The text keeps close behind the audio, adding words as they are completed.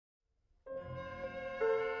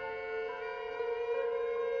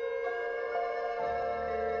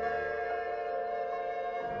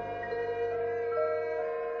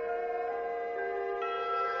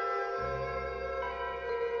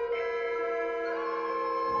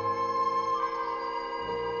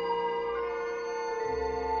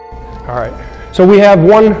All right, so we have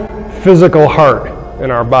one physical heart in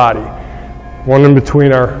our body, one in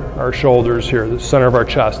between our shoulders here, the center of our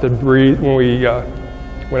chest. That breathe,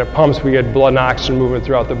 when it pumps, we get blood and oxygen movement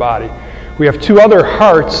throughout the body. We have two other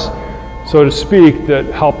hearts, so to speak, that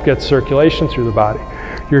help get circulation through the body.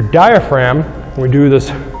 Your diaphragm, when we do this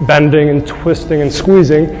bending and twisting and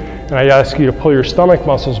squeezing, and I ask you to pull your stomach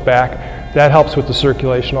muscles back, that helps with the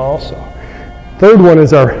circulation also. Third one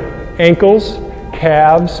is our ankles,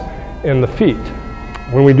 calves, and the feet.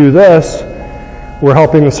 When we do this, we're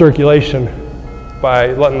helping the circulation by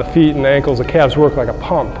letting the feet and the ankles and calves work like a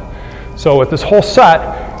pump. So with this whole set,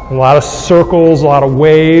 a lot of circles, a lot of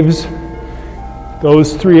waves,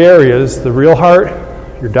 those three areas, the real heart,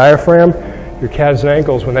 your diaphragm, your calves and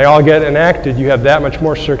ankles, when they all get enacted, you have that much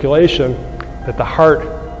more circulation that the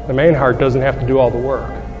heart, the main heart, doesn't have to do all the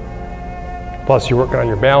work. Plus you're working on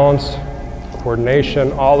your balance,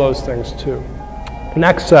 coordination, all those things too. The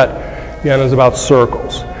next set, again, is about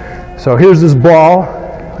circles. So here's this ball,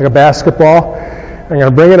 like a basketball. I'm going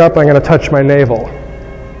to bring it up, I'm going to touch my navel.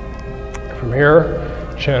 From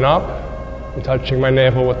here, chin up, I'm touching my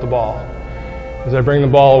navel with the ball. As I bring the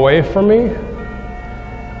ball away from me,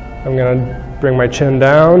 I'm going to bring my chin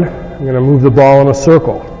down, I'm going to move the ball in a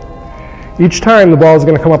circle. Each time the ball is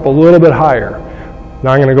going to come up a little bit higher.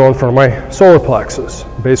 Now I'm going to go in front of my solar plexus,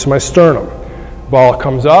 base of my sternum. Ball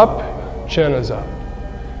comes up, chin is up.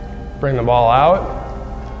 Bring the ball out,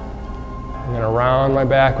 I'm going to round my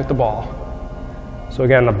back with the ball. So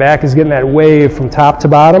again, the back is getting that wave from top to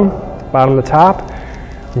bottom, bottom to top.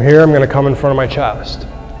 From here, I'm going to come in front of my chest.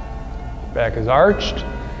 Back is arched,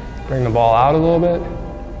 bring the ball out a little bit,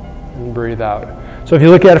 and breathe out. So if you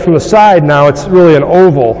look at it from the side now, it's really an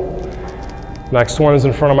oval. Next one is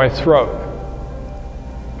in front of my throat.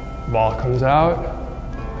 Ball comes out,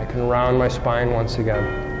 I can round my spine once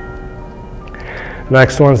again.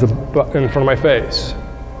 Next one's in front of my face.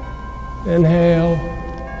 Inhale,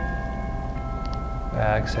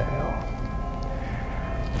 exhale.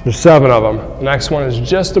 There's 7 of them. The next one is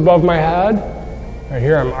just above my head. Right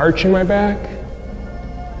here, I'm arching my back,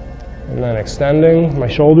 and then extending my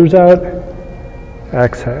shoulders out,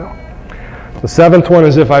 exhale. The 7th one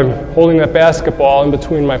is if I'm holding that basketball in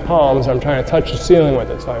between my palms, I'm trying to touch the ceiling with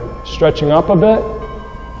it. So I'm stretching up a bit,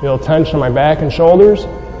 feel tension in my back and shoulders,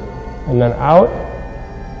 and then out,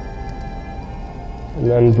 and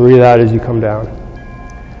then breathe out as you come down.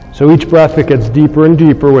 So each breath it gets deeper and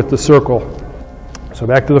deeper with the circle. So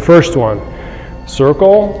back to the first one.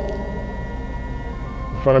 Circle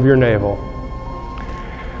in front of your navel.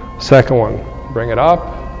 Second one, bring it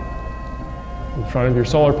up in front of your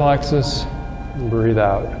solar plexus and breathe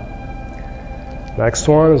out. Next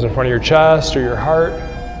one is in front of your chest or your heart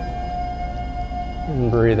and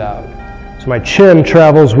breathe out. So my chin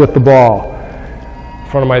travels with the ball. In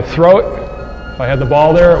front of my throat, if I had the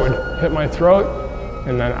ball there, it would hit my throat,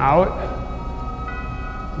 and then out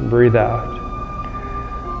and breathe out.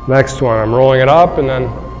 Next one, I'm rolling it up and then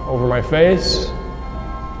over my face,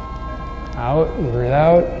 out and breathe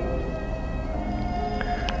out.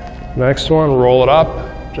 Next one, roll it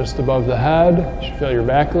up just above the head. You should feel your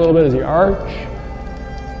back a little bit as you arch.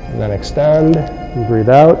 And then extend and breathe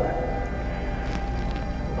out.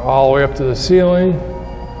 All the way up to the ceiling.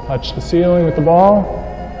 Touch the ceiling with the ball.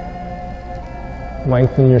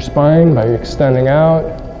 Lengthen your spine by extending out.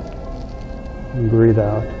 And breathe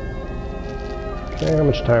out. Okay, how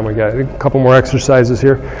much time we got? A couple more exercises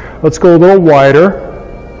here. Let's go a little wider.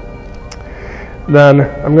 Then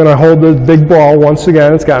I'm going to hold the big ball once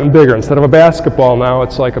again. It's gotten bigger. Instead of a basketball now,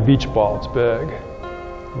 it's like a beach ball. It's big.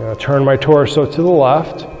 I'm going to turn my torso to the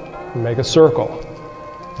left and make a circle.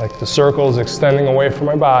 Like the circle is extending away from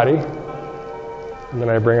my body. And then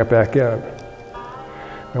I bring it back in.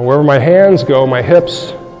 And wherever my hands go, my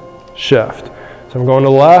hips shift. So I'm going to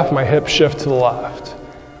the left, my hips shift to the left.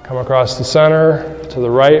 Come across the center, to the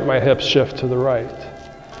right, my hips shift to the right.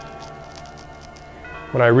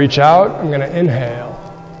 When I reach out, I'm going to inhale.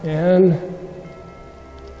 In.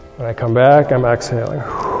 When I come back, I'm exhaling.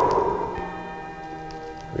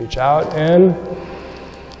 Reach out, in.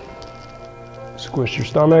 Squish your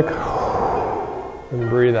stomach. And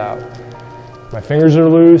breathe out. My fingers are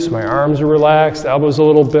loose, my arms are relaxed, elbows a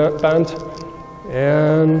little bit bent.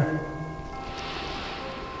 In.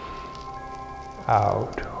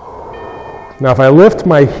 Out. Now if I lift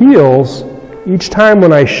my heels, each time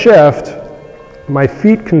when I shift, my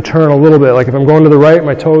feet can turn a little bit. Like if I'm going to the right,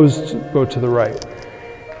 my toes go to the right.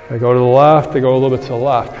 If I go to the left, they go a little bit to the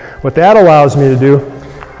left. What that allows me to do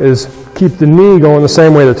is keep the knee going the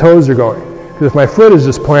same way the toes are going. Because if my foot is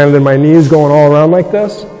just planted and my knee is going all around like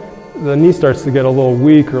this, the knee starts to get a little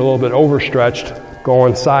weak or a little bit overstretched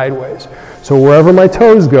going sideways. So wherever my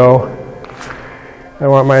toes go, I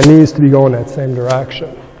want my knees to be going that same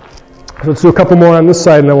direction. So let's do a couple more on this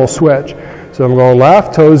side and then we'll switch. So I'm going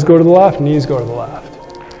left, toes go to the left, knees go to the left.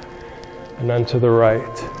 And then to the right.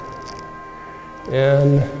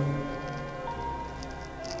 In,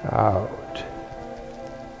 out,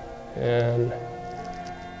 in,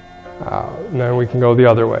 out. And then we can go the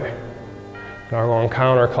other way. Now we're going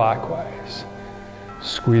counterclockwise.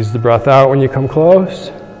 Squeeze the breath out when you come close.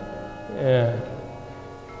 In,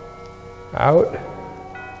 out,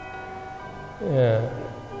 in,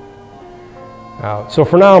 out. So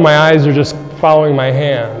for now, my eyes are just following my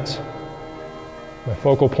hands. My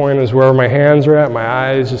focal point is wherever my hands are at. My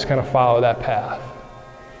eyes just kind of follow that path.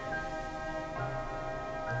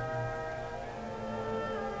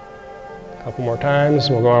 A couple more times.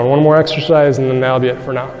 We'll go on one more exercise, and then that'll be it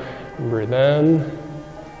for now. Breathe in,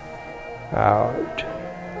 out,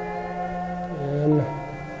 in,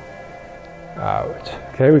 out.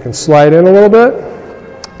 Okay, we can slide in a little bit.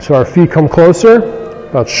 So our feet come closer,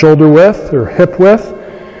 about shoulder width or hip width.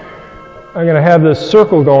 I'm going to have this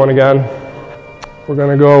circle going again. We're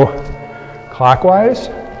going to go clockwise.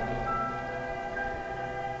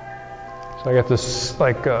 So I got this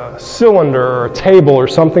like a cylinder or a table or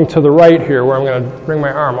something to the right here where I'm going to bring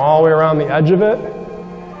my arm all the way around the edge of it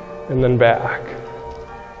and then back.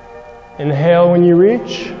 Inhale when you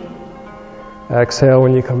reach. Exhale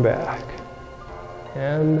when you come back.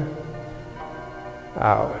 In,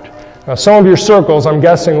 out. Now some of your circles, I'm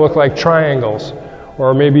guessing, look like triangles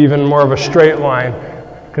or maybe even more of a straight line,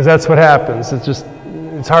 because that's what happens.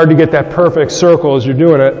 It's hard to get that perfect circle as you're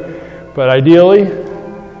doing it, but ideally,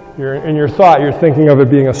 in your thought, you're thinking of it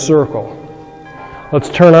being a circle. Let's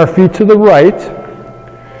turn our feet to the right,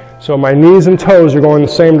 so my knees and toes are going the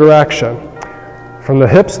same direction. From the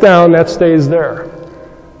hips down, that stays there.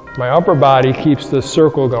 My upper body keeps this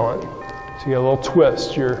circle going. So you get a little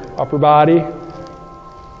twist, your upper body,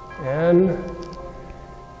 in,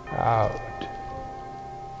 out,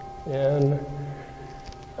 in,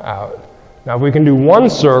 out. Now if we can do one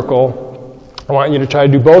circle, I want you to try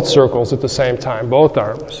to do both circles at the same time, both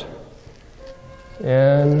arms.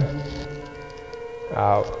 In,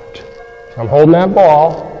 out. So I'm holding that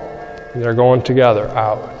ball, and they're going together,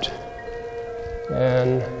 out,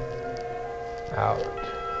 in, out.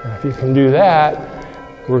 And if you can do that,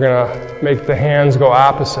 we're going to make the hands go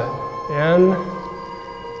opposite. In,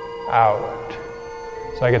 out.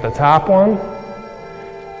 So I get the top one,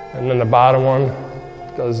 and then the bottom one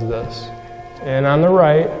does this. In on the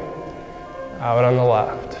right, out on the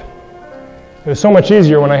left. It was so much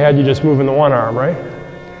easier when I had you just moving the one arm, right?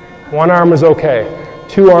 One arm is okay.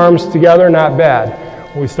 Two arms together, not bad.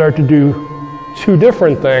 When we start to do two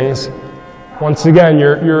different things, once again,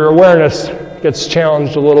 your awareness gets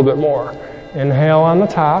challenged a little bit more. Inhale on the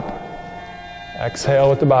top,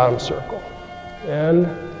 exhale with the bottom circle. In,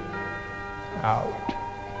 out,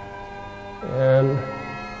 in,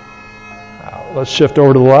 out. Let's shift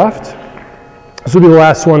over to the left. This will be the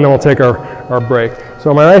last one, then we'll take our break.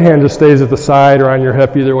 So my right hand just stays at the side or on your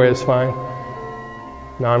hip, either way is fine.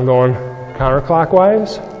 Now I'm going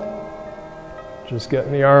counterclockwise. Just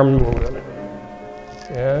getting the arm moving.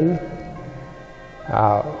 In,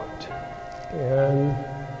 out, in,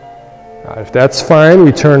 out. If that's fine,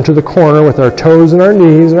 we turn to the corner with our toes and our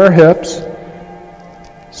knees and our hips.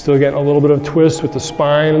 Still getting a little bit of twist with the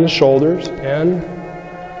spine and the shoulders. In,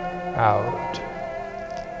 out,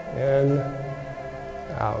 in,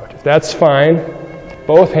 out. If that's fine,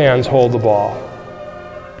 both hands hold the ball.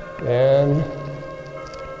 In,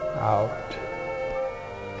 out,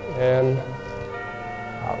 in,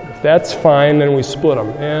 out. If that's fine, then we split them.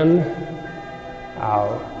 In,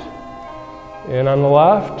 out. In on the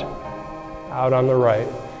left, out on the right.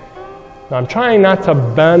 Now I'm trying not to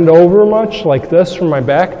bend over much like this from my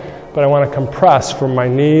back, but I want to compress from my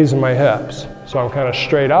knees and my hips. So I'm kind of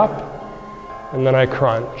straight up, and then I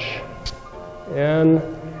crunch. In,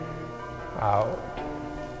 out,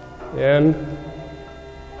 in,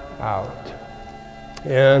 out,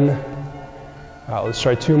 in, out. Let's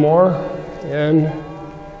try two more. In,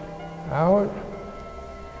 out,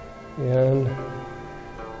 in,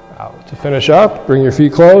 out. To finish up, bring your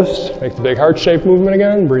feet close. Make the big heart-shaped movement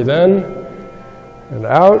again. Breathe in and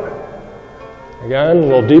out. Again, a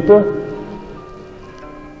little deeper,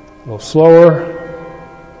 a little slower.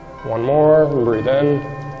 One more, and breathe in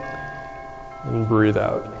and breathe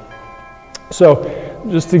out. So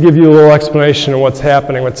just to give you a little explanation of what's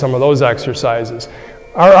happening with some of those exercises.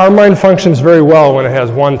 Our mind functions very well when it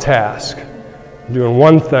has one task, doing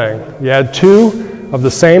one thing. You add two of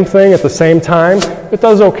the same thing at the same time, it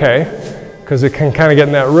does okay, because it can kind of get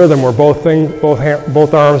in that rhythm where both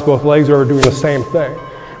arms, both legs are doing the same thing.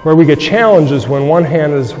 Where we get challenged is when one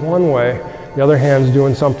hand is one way, the other hand's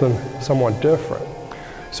doing something somewhat different.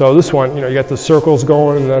 So this one, you got the circles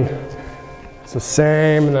going, and then it's the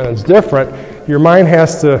same, and then it's different. Your mind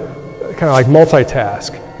has to kind of like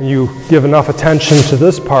multitask, and you give enough attention to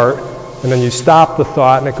this part, and then you stop the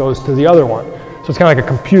thought, and it goes to the other one. So it's kind of like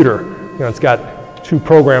a computer. It's got two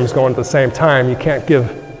programs going at the same time. You can't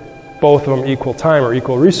give both of them equal time or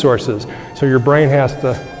equal resources. So your brain has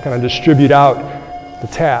to kind of distribute out the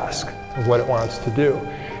task of what it wants to do.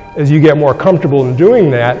 As you get more comfortable in doing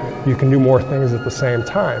that, you can do more things at the same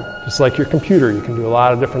time. Just like your computer, you can do a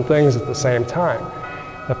lot of different things at the same time.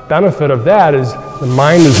 The benefit of that is the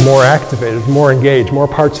mind is more activated, more engaged, more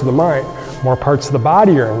parts of the mind, more parts of the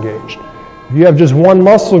body are engaged. If you have just one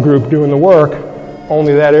muscle group doing the work,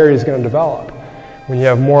 only that area is going to develop. When you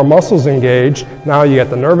have more muscles engaged, now you got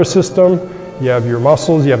the nervous system, you have your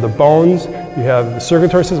muscles, you have the bones, you have the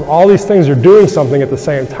circulatory system. All these things are doing something at the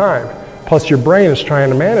same time. Plus your brain is trying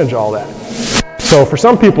to manage all that. So for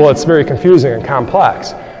some people it's very confusing and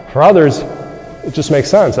complex. For others, it just makes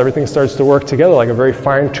sense. Everything starts to work together like a very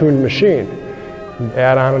fine-tuned machine. You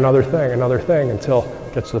add on another thing until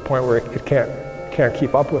it gets to the point where it can't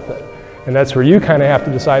keep up with it. And that's where you kind of have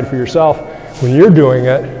to decide for yourself when you're doing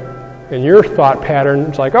it. In your thought pattern,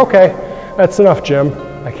 it's like, okay, that's enough, Jim.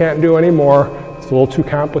 I can't do any more. It's a little too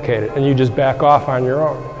complicated. And you just back off on your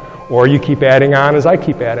own. Or you keep adding on as I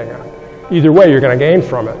keep adding on. Either way, you're going to gain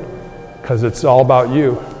from it because it's all about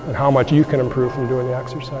you and how much you can improve from doing the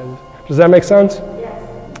exercises. Does that make sense?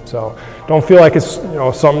 Yes. So don't feel like it's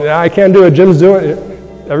something, I can't do it, Jim's doing it.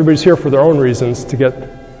 Everybody's here for their own reasons to get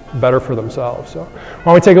better for themselves. So why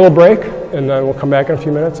don't we take a little break and then we'll come back in a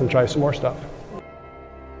few minutes and try some more stuff.